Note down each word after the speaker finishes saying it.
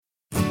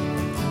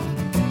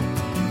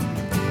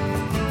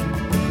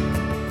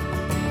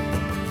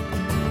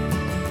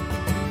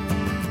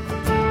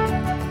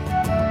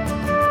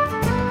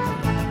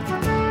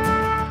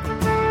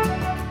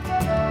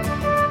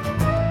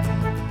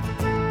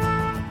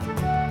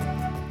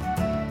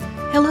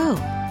Hello,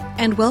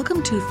 and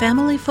welcome to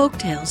Family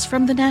Folktales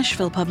from the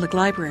Nashville Public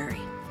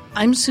Library.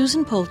 I'm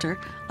Susan Poulter,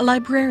 a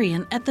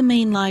librarian at the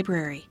main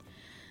library.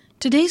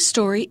 Today's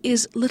story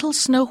is Little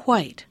Snow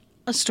White,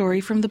 a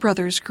story from the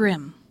Brothers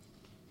Grimm.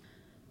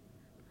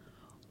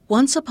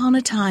 Once upon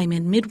a time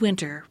in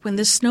midwinter, when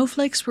the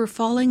snowflakes were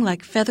falling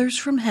like feathers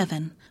from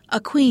heaven, a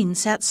queen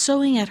sat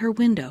sewing at her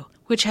window,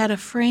 which had a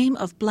frame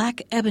of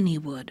black ebony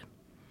wood.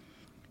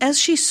 As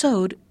she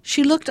sewed,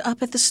 she looked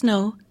up at the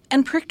snow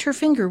and pricked her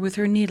finger with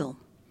her needle.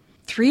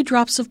 3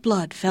 drops of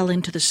blood fell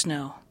into the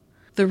snow.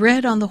 The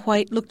red on the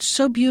white looked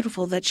so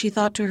beautiful that she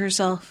thought to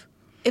herself,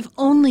 "If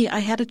only I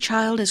had a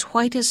child as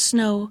white as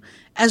snow,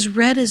 as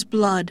red as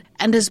blood,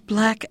 and as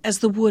black as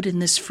the wood in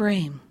this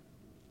frame."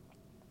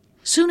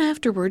 Soon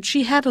afterward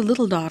she had a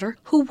little daughter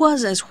who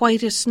was as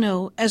white as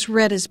snow, as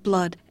red as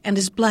blood, and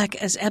as black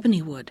as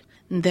ebony wood,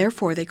 and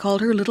therefore they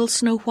called her Little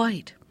Snow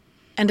White.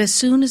 And as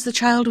soon as the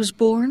child was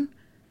born,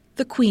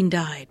 the queen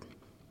died.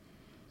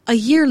 A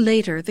year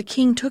later the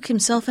king took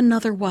himself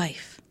another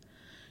wife.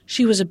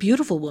 She was a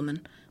beautiful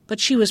woman, but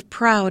she was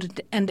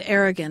proud and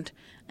arrogant,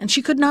 and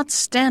she could not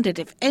stand it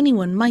if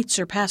anyone might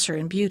surpass her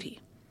in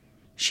beauty.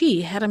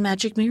 She had a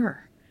magic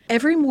mirror.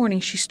 Every morning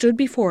she stood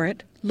before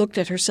it, looked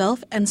at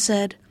herself, and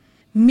said,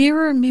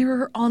 "Mirror,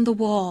 mirror on the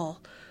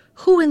wall,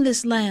 who in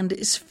this land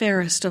is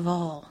fairest of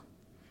all?"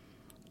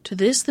 To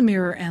this the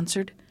mirror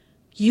answered,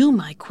 "You,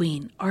 my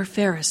queen, are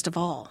fairest of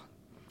all."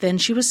 Then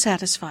she was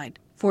satisfied,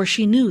 for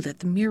she knew that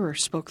the mirror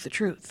spoke the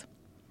truth.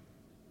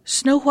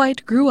 Snow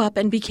White grew up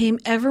and became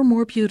ever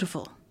more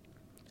beautiful.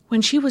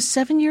 When she was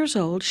 7 years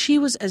old, she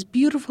was as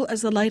beautiful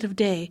as the light of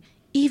day,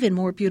 even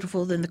more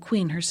beautiful than the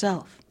queen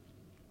herself.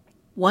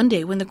 One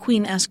day when the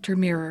queen asked her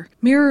mirror,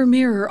 "Mirror,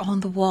 mirror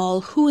on the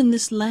wall, who in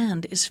this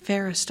land is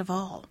fairest of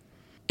all?"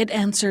 it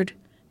answered,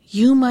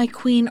 "You, my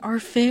queen, are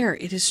fair,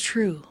 it is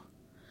true.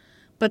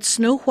 But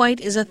Snow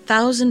White is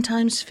 1,000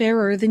 times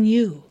fairer than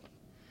you."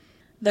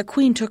 The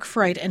queen took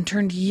fright and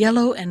turned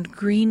yellow and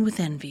green with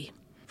envy.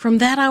 From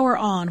that hour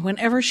on,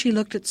 whenever she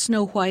looked at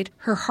Snow White,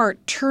 her heart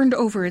turned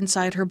over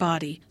inside her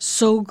body,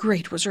 so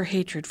great was her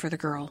hatred for the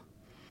girl.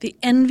 The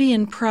envy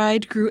and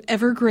pride grew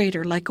ever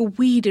greater like a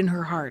weed in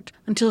her heart,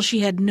 until she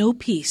had no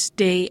peace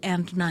day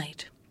and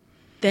night.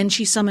 Then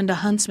she summoned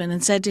a huntsman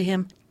and said to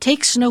him,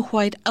 "Take Snow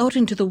White out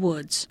into the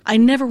woods. I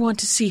never want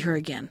to see her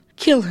again.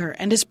 Kill her,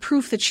 and as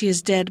proof that she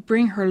is dead,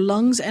 bring her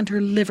lungs and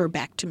her liver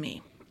back to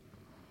me."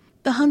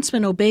 The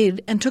huntsman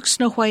obeyed and took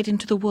Snow White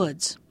into the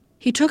woods.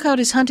 He took out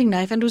his hunting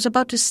knife and was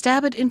about to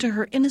stab it into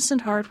her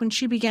innocent heart when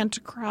she began to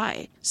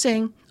cry,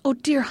 saying, "Oh,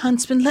 dear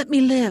huntsman, let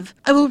me live.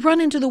 I will run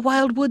into the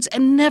wild woods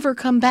and never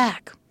come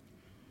back."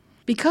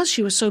 Because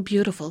she was so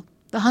beautiful,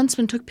 the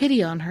huntsman took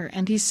pity on her,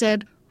 and he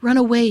said, "Run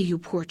away, you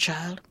poor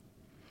child."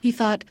 He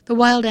thought, "The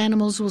wild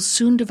animals will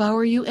soon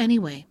devour you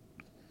anyway."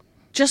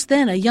 Just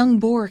then a young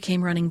boar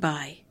came running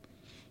by.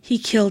 He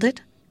killed it,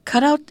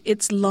 cut out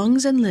its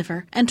lungs and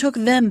liver, and took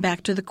them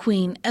back to the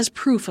queen as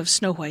proof of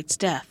Snow White's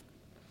death.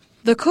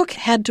 The cook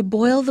had to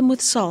boil them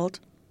with salt,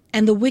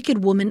 and the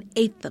wicked woman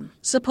ate them,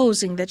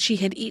 supposing that she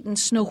had eaten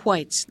Snow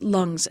White's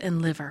lungs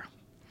and liver.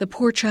 The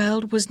poor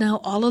child was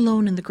now all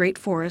alone in the great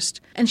forest,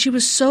 and she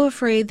was so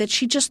afraid that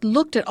she just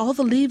looked at all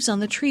the leaves on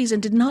the trees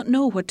and did not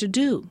know what to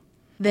do.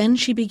 Then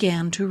she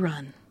began to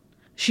run.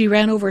 She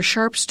ran over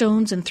sharp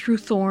stones and through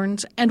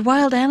thorns, and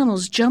wild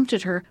animals jumped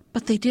at her,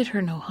 but they did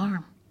her no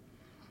harm.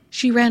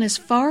 She ran as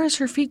far as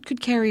her feet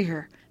could carry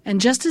her, and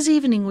just as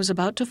evening was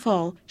about to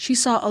fall, she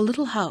saw a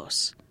little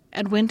house,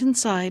 and went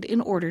inside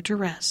in order to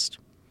rest.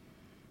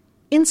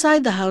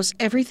 Inside the house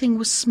everything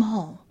was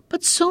small,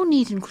 but so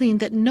neat and clean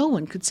that no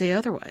one could say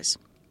otherwise.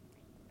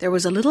 There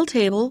was a little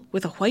table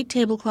with a white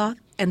tablecloth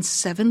and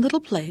 7 little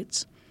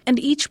plates, and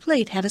each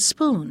plate had a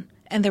spoon,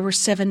 and there were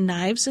 7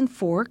 knives and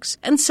forks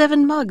and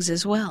 7 mugs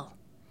as well.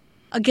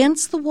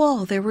 Against the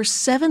wall there were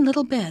 7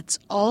 little beds,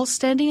 all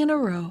standing in a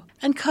row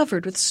and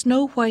covered with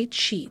snow-white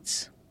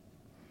sheets.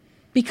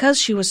 Because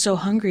she was so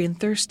hungry and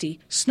thirsty,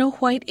 Snow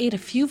White ate a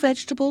few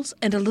vegetables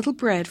and a little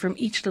bread from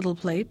each little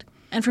plate,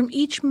 and from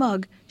each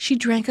mug she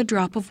drank a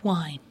drop of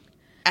wine.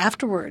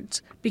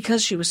 Afterwards,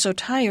 because she was so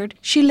tired,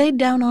 she laid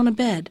down on a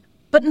bed,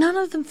 but none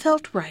of them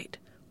felt right.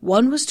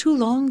 One was too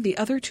long, the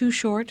other too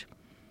short,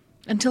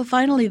 until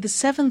finally the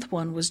 7th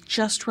one was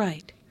just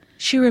right.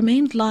 She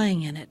remained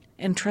lying in it,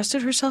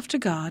 entrusted herself to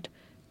God,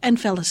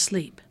 and fell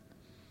asleep.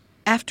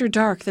 After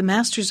dark, the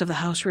masters of the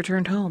house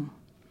returned home.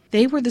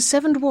 They were the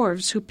 7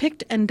 dwarfs who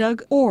picked and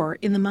dug ore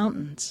in the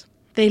mountains.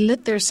 They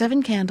lit their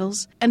 7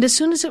 candles, and as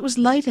soon as it was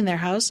light in their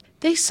house,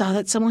 they saw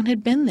that someone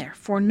had been there,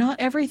 for not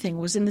everything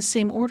was in the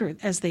same order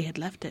as they had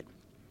left it.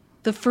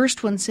 The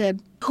first one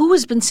said, "Who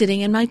has been sitting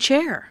in my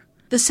chair?"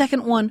 The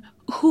second one,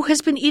 "Who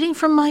has been eating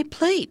from my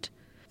plate?"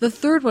 The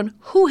third one,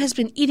 "Who has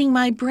been eating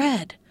my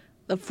bread?"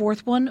 The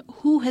fourth one,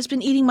 "Who has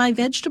been eating my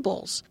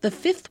vegetables?" The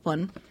fifth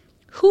one,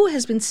 "Who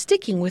has been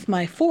sticking with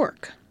my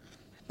fork?"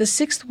 The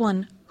 6th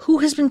one, "Who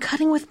has been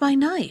cutting with my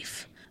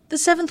knife?" The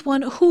 7th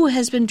one, "Who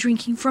has been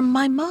drinking from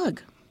my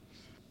mug?"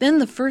 Then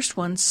the first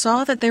one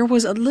saw that there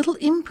was a little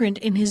imprint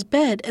in his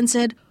bed and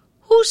said,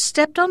 "Who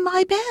stepped on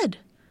my bed?"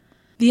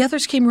 The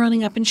others came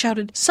running up and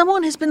shouted,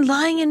 "Someone has been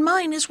lying in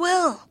mine as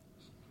well."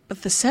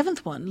 But the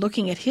seventh one,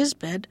 looking at his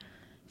bed,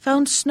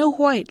 found Snow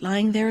White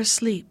lying there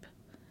asleep.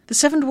 The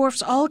 7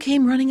 dwarfs all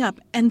came running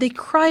up, and they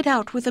cried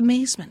out with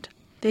amazement.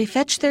 They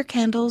fetched their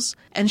candles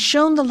and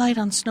shone the light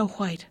on Snow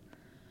White.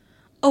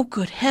 "Oh,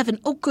 good heaven!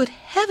 Oh, good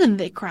heaven!"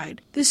 they cried.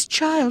 "This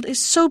child is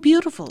so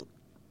beautiful."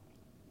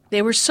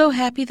 They were so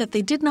happy that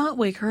they did not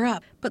wake her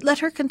up, but let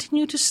her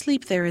continue to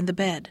sleep there in the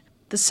bed.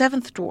 The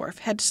 7th dwarf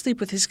had to sleep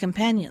with his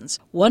companions,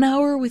 1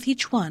 hour with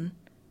each one,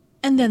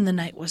 and then the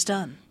night was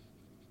done.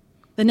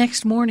 The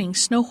next morning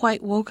Snow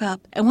White woke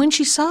up, and when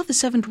she saw the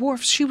 7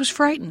 dwarfs she was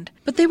frightened,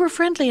 but they were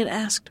friendly and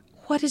asked,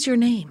 "What is your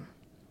name?"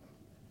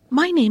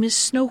 "My name is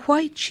Snow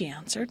White," she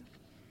answered.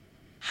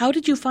 "How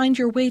did you find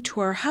your way to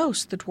our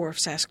house?" the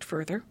dwarfs asked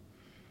further.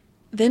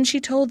 Then she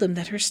told them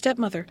that her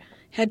stepmother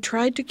had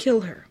tried to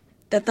kill her,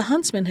 that the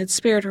huntsman had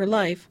spared her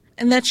life,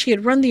 and that she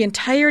had run the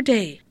entire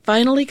day,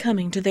 finally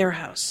coming to their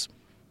house.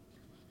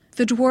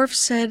 The dwarfs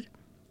said,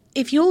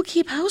 "If you'll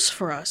keep house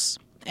for us,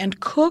 and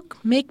cook,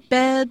 make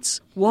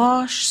beds,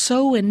 wash,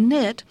 sew, and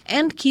knit,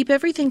 and keep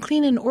everything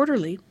clean and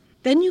orderly,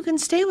 then you can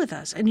stay with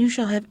us, and you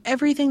shall have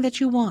everything that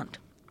you want."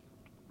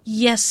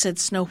 "Yes," said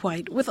Snow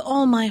White, "with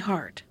all my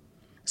heart."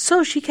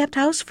 So she kept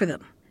house for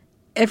them.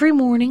 Every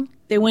morning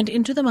they went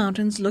into the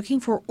mountains looking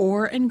for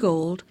ore and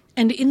gold,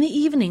 and in the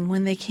evening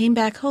when they came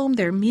back home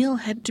their meal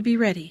had to be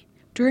ready.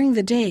 During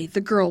the day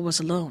the girl was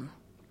alone.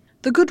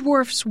 The good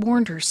dwarfs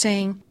warned her,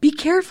 saying, "Be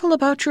careful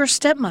about your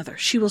stepmother.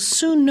 She will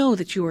soon know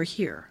that you are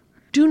here.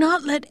 Do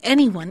not let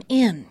anyone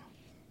in."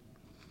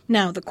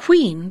 Now the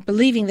queen,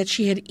 believing that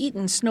she had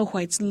eaten Snow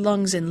White's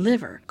lungs and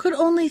liver, could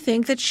only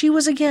think that she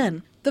was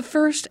again the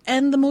first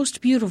and the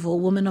most beautiful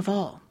woman of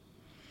all.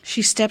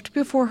 She stepped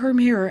before her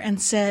mirror and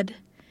said,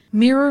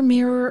 "Mirror,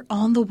 mirror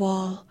on the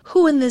wall,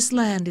 who in this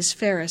land is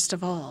fairest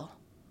of all?"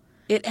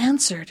 It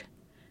answered,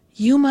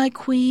 "You, my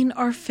queen,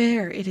 are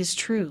fair, it is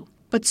true,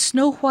 but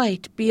Snow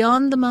White,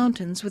 beyond the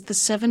mountains with the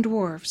 7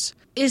 dwarfs,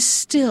 is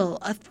still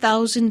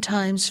 1,000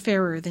 times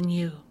fairer than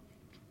you."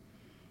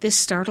 This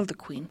startled the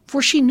queen,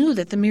 for she knew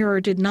that the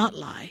mirror did not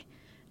lie,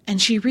 and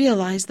she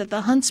realized that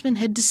the huntsman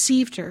had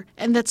deceived her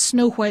and that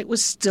Snow White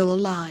was still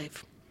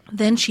alive.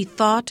 Then she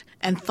thought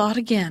and thought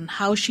again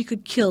how she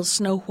could kill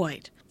Snow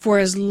White, for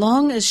as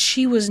long as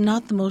she was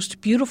not the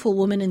most beautiful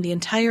woman in the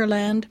entire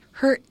land,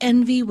 her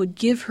envy would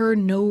give her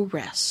no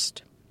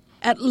rest.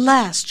 At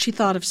last she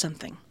thought of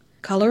something.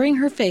 Coloring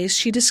her face,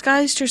 she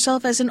disguised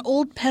herself as an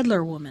old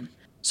peddler woman,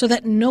 so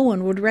that no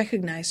one would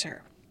recognize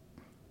her.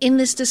 In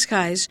this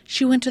disguise,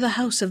 she went to the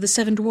house of the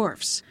 7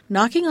 dwarfs.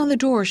 Knocking on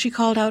the door, she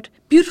called out,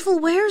 "Beautiful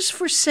wares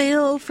for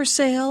sale, for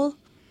sale."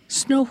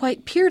 Snow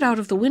White peered out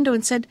of the window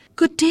and said,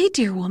 "Good day,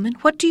 dear woman.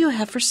 What do you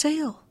have for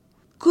sale?"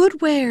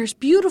 "Good wares,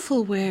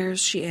 beautiful wares,"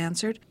 she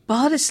answered,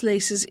 "bodice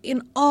laces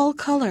in all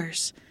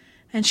colors."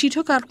 And she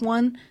took out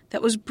one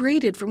that was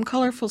braided from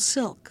colorful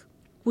silk.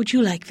 "Would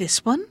you like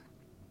this one?"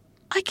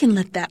 "I can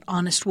let that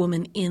honest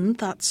woman in,"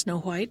 thought Snow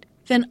White,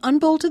 then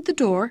unbolted the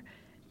door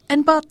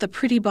and bought the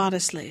pretty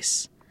bodice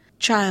lace.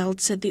 "Child,"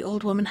 said the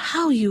old woman,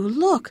 "how you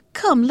look!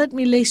 Come, let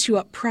me lace you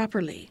up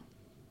properly."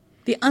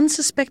 The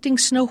unsuspecting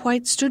Snow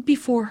White stood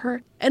before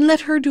her and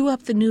let her do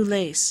up the new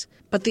lace,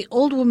 but the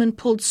old woman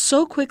pulled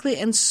so quickly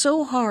and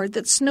so hard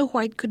that Snow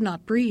White could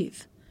not breathe.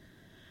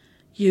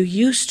 "You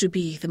used to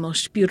be the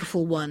most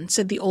beautiful one,"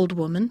 said the old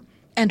woman,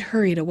 and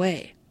hurried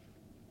away.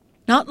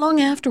 Not long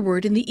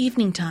afterward, in the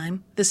evening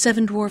time, the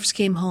 7 dwarfs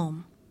came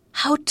home.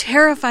 How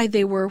terrified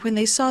they were when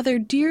they saw their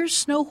dear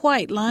Snow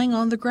White lying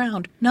on the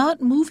ground,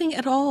 not moving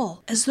at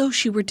all, as though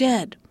she were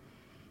dead.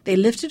 They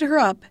lifted her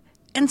up,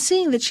 and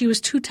seeing that she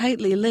was too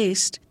tightly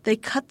laced, they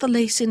cut the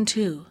lace in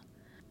two.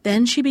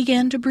 Then she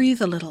began to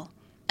breathe a little,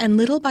 and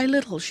little by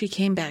little she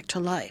came back to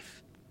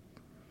life.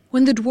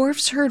 When the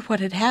dwarfs heard what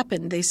had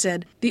happened, they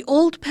said, "The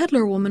old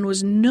peddler woman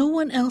was no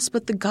one else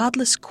but the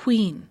godless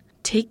queen.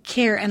 Take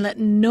care and let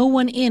no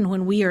one in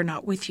when we are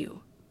not with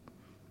you."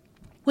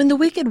 When the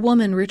wicked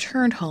woman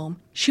returned home,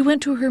 she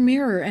went to her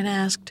mirror and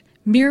asked,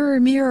 "Mirror,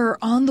 mirror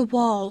on the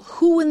wall,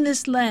 who in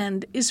this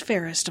land is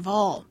fairest of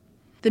all?"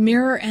 The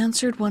mirror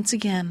answered once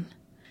again,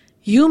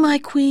 "You, my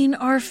queen,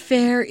 are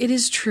fair, it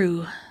is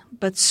true,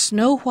 but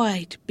Snow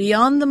White,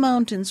 beyond the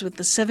mountains with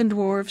the 7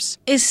 dwarfs,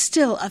 is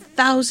still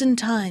 1,000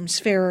 times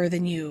fairer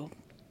than you."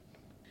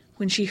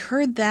 When she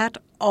heard that,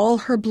 all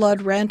her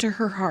blood ran to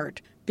her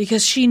heart,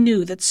 because she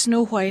knew that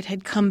Snow White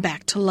had come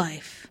back to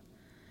life.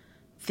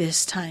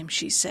 "This time,"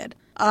 she said,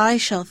 "I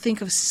shall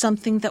think of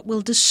something that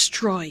will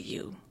destroy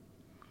you."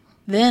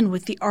 Then,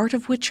 with the art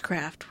of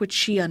witchcraft, which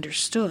she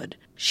understood,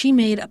 she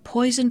made a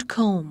poisoned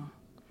comb.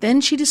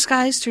 Then she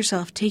disguised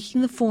herself,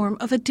 taking the form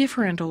of a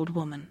different old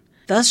woman.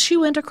 Thus she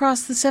went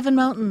across the 7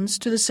 mountains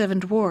to the 7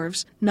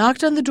 dwarfs,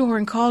 knocked on the door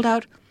and called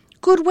out,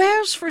 "Good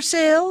wares for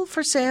sale,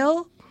 for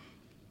sale."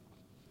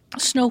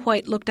 Snow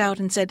White looked out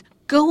and said,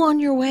 "Go on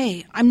your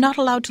way. I'm not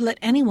allowed to let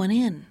anyone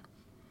in."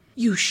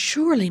 "You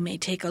surely may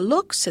take a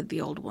look," said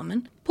the old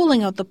woman,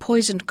 pulling out the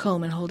poisoned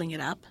comb and holding it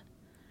up.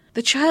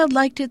 The child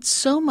liked it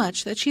so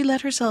much that she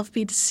let herself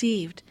be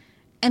deceived,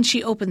 and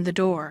she opened the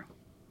door.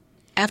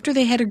 After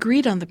they had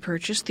agreed on the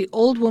purchase, the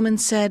old woman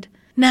said,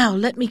 "Now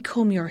let me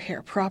comb your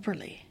hair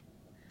properly."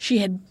 She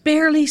had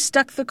barely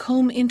stuck the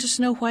comb into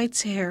Snow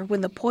White's hair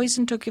when the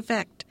poison took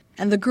effect,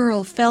 and the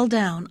girl fell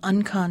down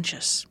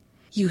unconscious.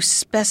 "You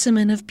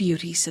specimen of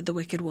beauty," said the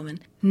wicked woman.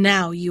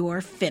 "Now you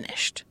are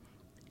finished."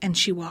 And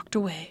she walked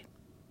away.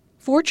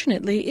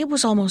 Fortunately, it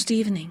was almost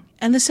evening,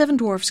 and the 7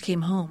 dwarfs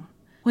came home.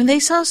 When they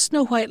saw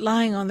Snow White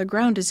lying on the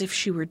ground as if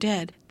she were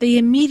dead, they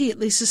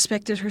immediately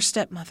suspected her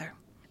stepmother.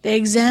 They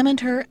examined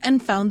her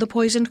and found the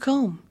poisoned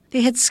comb.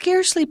 They had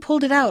scarcely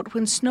pulled it out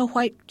when Snow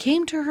White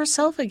came to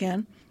herself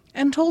again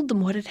and told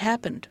them what had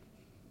happened.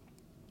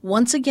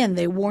 Once again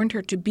they warned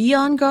her to be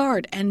on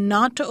guard and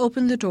not to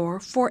open the door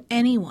for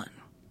anyone.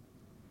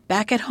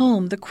 Back at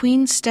home, the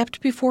queen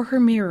stepped before her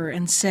mirror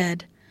and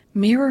said,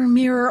 "Mirror,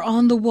 mirror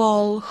on the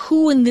wall,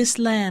 who in this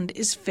land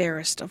is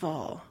fairest of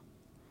all?"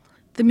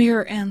 The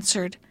mirror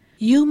answered,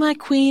 "You, my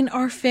queen,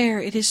 are fair,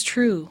 it is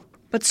true,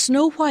 but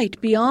Snow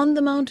White beyond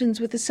the mountains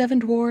with the 7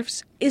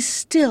 dwarfs is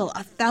still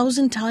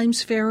 1,000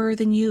 times fairer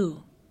than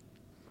you."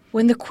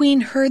 When the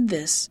queen heard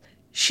this,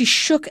 she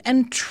shook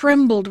and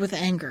trembled with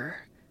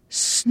anger.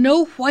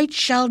 "Snow White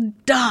shall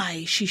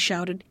die," she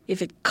shouted,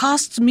 "if it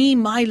costs me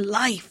my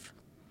life."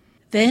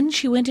 Then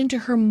she went into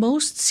her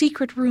most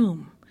secret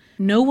room.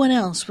 No one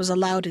else was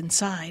allowed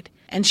inside,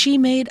 and she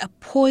made a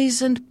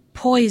poisoned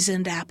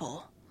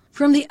apple.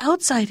 From the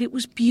outside it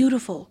was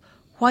beautiful,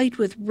 white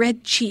with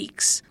red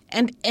cheeks,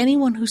 and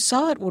anyone who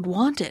saw it would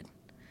want it.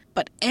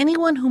 But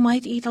anyone who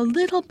might eat a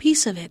little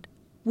piece of it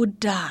would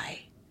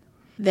die.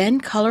 Then,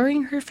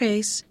 coloring her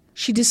face,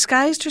 she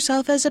disguised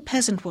herself as a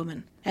peasant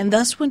woman, and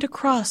thus went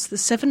across the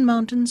 7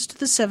 mountains to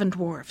the 7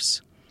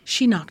 dwarfs.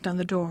 She knocked on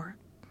the door.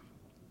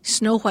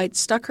 Snow White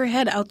stuck her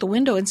head out the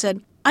window and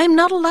said, "I am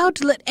not allowed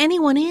to let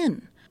anyone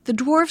in. The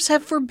dwarfs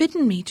have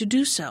forbidden me to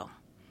do so."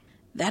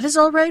 "That is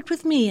all right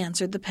with me,"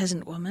 answered the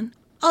peasant woman.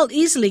 "I'll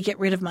easily get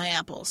rid of my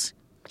apples.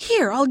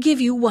 Here, I'll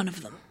give you one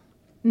of them."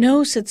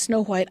 "No," said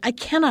Snow White, "I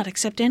cannot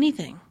accept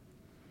anything."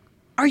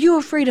 "Are you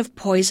afraid of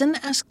poison?"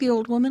 asked the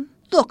old woman.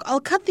 "Look, I'll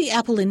cut the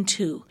apple in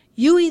 2.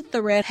 You eat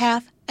the red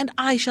half, and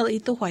I shall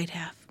eat the white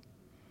half."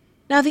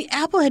 Now the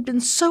apple had been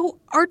so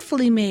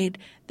artfully made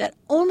that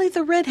only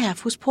the red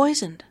half was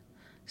poisoned.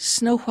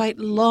 Snow White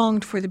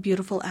longed for the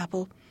beautiful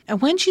apple,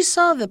 and when she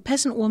saw the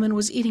peasant woman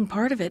was eating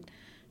part of it,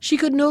 she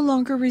could no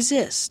longer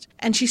resist,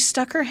 and she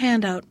stuck her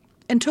hand out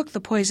and took the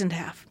poisoned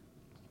half.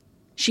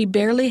 She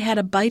barely had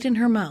a bite in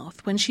her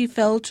mouth when she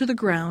fell to the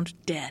ground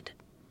dead.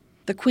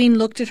 The queen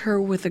looked at her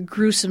with a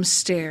gruesome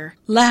stare,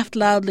 laughed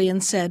loudly,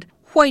 and said,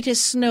 "White as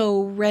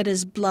snow, red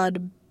as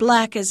blood,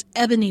 black as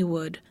ebony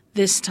wood,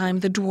 this time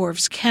the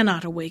dwarfs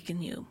cannot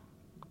awaken you."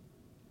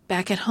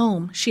 Back at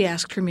home, she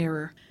asked her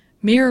mirror,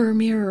 "Mirror,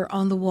 mirror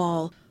on the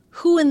wall,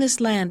 who in this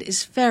land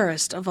is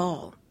fairest of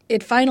all?"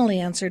 It finally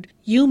answered,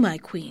 "You, my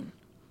queen,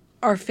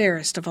 are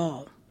fairest of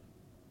all."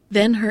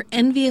 Then her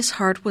envious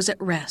heart was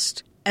at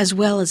rest, as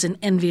well as an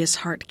envious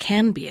heart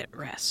can be at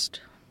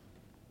rest.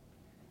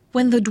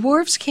 When the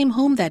dwarfs came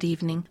home that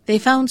evening, they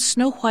found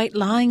Snow White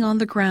lying on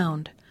the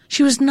ground.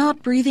 She was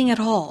not breathing at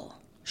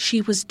all.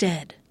 She was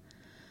dead.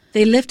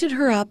 They lifted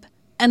her up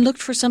and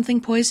looked for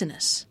something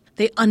poisonous.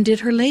 They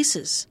undid her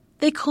laces.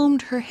 They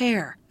combed her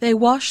hair. They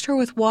washed her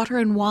with water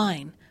and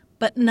wine,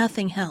 but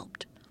nothing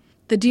helped.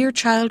 The dear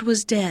child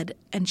was dead,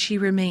 and she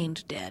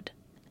remained dead.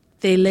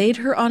 They laid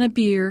her on a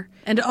bier,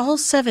 and all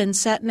 7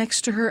 sat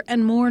next to her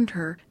and mourned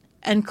her,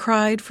 and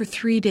cried for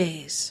 3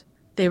 days.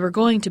 They were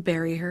going to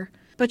bury her,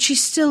 but she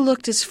still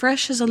looked as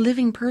fresh as a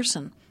living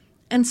person,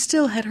 and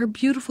still had her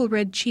beautiful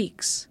red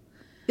cheeks.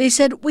 They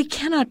said, "We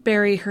cannot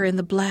bury her in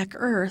the black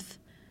earth,"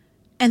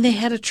 and they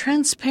had a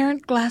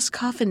transparent glass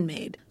coffin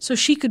made, so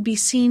she could be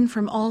seen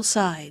from all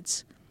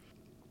sides.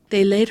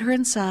 They laid her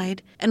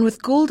inside, and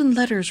with golden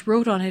letters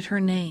wrote on it her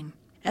name,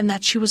 and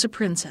that she was a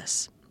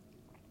princess.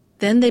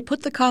 Then they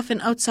put the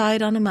coffin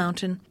outside on a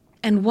mountain,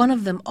 and one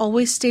of them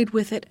always stayed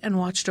with it and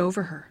watched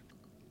over her.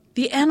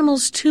 The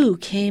animals, too,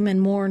 came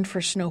and mourned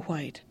for Snow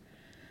White.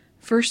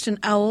 First an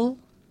owl,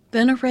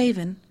 then a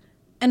raven,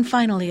 and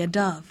finally a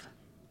dove.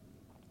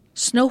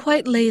 Snow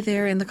White lay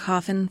there in the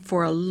coffin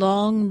for a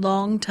long,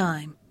 long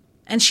time,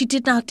 and she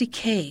did not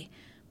decay,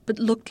 but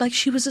looked like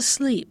she was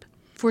asleep,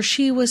 for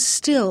she was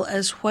still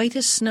as white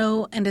as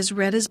snow and as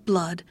red as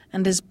blood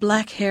and as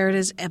black-haired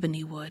as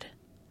ebony wood.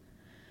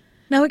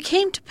 Now it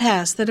came to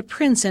pass that a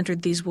prince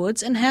entered these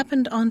woods and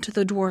happened on to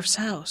the dwarf's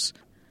house,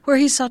 where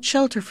he sought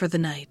shelter for the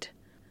night.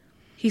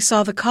 He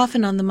saw the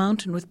coffin on the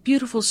mountain with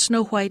beautiful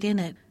Snow White in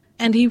it,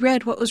 and he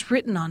read what was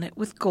written on it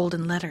with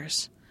golden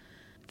letters.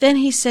 Then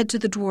he said to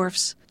the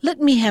dwarfs, "Let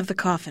me have the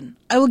coffin.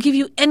 I will give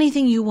you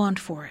anything you want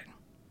for it."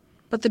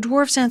 But the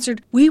dwarfs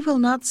answered, "We will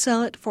not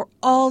sell it for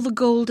all the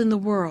gold in the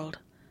world."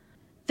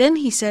 Then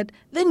he said,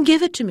 "Then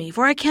give it to me,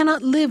 for I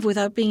cannot live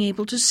without being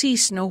able to see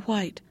Snow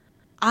White.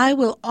 I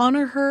will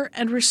honor her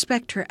and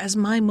respect her as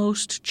my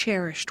most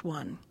cherished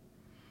one."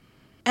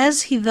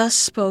 As he thus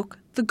spoke,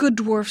 the good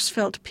dwarfs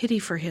felt pity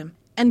for him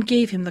and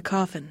gave him the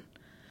coffin.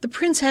 The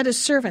prince had his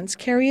servants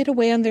carry it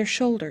away on their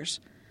shoulders.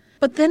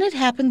 But then it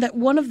happened that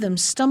one of them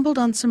stumbled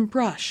on some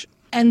brush,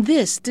 and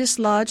this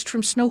dislodged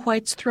from Snow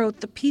White's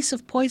throat the piece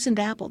of poisoned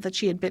apple that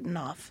she had bitten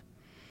off.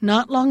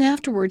 Not long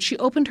afterward she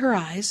opened her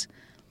eyes,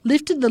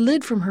 lifted the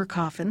lid from her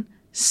coffin,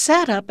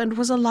 sat up, and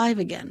was alive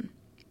again.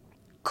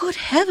 "Good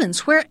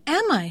heavens, where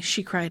am I?"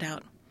 she cried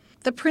out.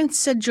 The prince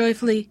said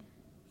joyfully,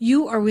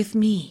 "You are with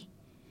me."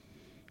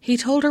 He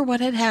told her what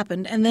had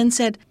happened, and then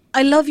said,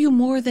 "I love you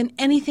more than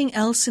anything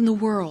else in the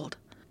world.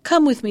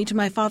 Come with me to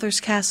my father's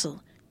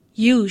castle.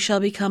 You shall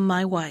become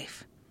my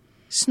wife."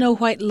 Snow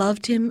White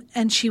loved him,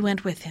 and she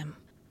went with him.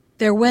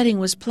 Their wedding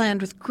was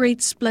planned with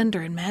great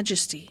splendor and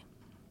majesty.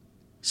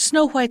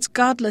 Snow White's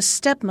godless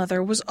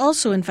stepmother was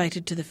also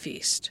invited to the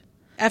feast.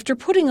 After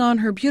putting on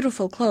her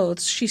beautiful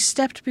clothes, she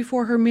stepped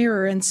before her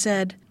mirror and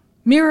said,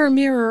 "Mirror,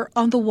 mirror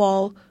on the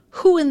wall,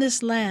 who in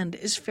this land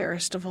is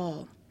fairest of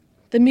all?"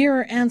 The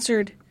mirror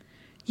answered,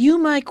 "You,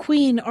 my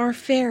queen, are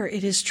fair,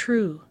 it is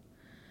true,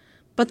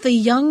 but the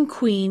young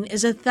queen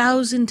is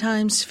 1,000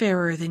 times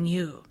fairer than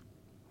you."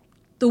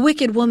 The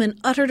wicked woman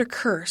uttered a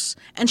curse,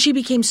 and she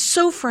became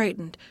so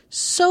frightened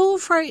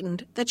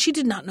that she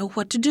did not know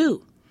what to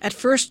do. At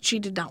first she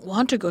did not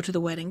want to go to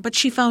the wedding, but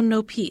she found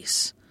no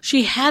peace.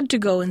 She had to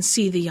go and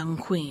see the young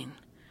queen.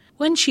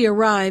 When she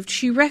arrived,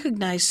 she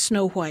recognized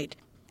Snow White,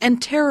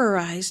 and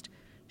terrorized,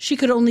 she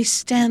could only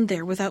stand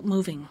there without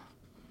moving.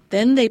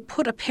 Then they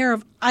put a pair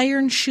of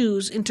iron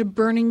shoes into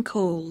burning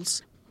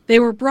coals. They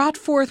were brought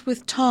forth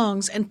with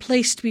tongs and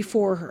placed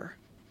before her.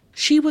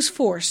 She was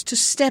forced to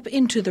step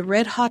into the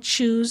red-hot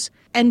shoes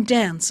and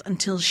dance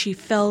until she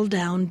fell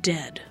down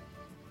dead.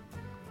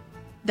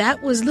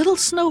 That was Little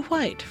Snow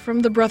White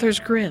from the Brothers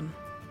Grimm.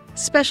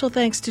 Special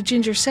thanks to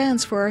Ginger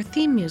Sands for our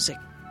theme music.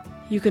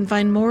 You can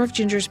find more of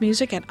Ginger's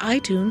music at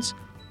iTunes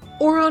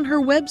or on her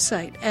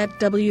website at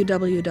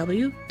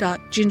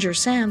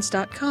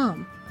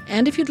www.gingersands.com.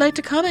 And if you'd like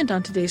to comment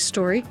on today's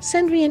story,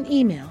 send me an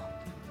email.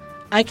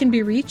 I can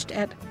be reached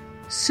at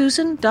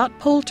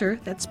susan.poulter,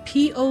 that's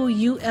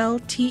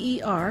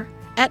Poulter,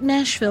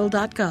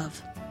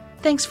 @nashville.gov.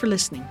 Thanks for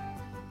listening.